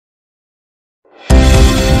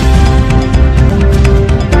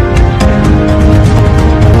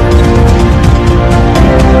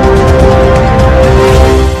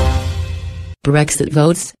Brexit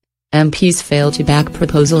votes. MPs fail to back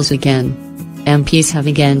proposals again. MPs have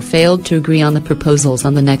again failed to agree on the proposals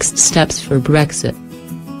on the next steps for Brexit.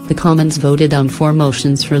 The Commons voted on 4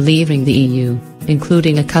 motions for leaving the EU,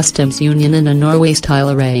 including a customs union and a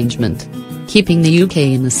Norway-style arrangement, keeping the UK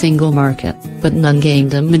in the single market, but none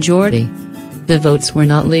gained a majority. The votes were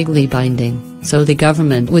not legally binding, so the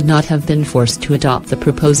government would not have been forced to adopt the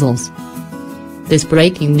proposals. This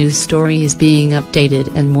breaking news story is being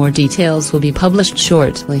updated and more details will be published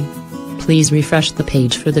shortly. Please refresh the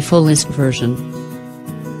page for the fullest version.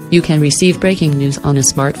 You can receive breaking news on a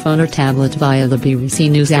smartphone or tablet via the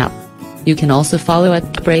BBC News app. You can also follow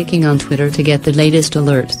 @Breaking on Twitter to get the latest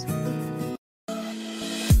alerts.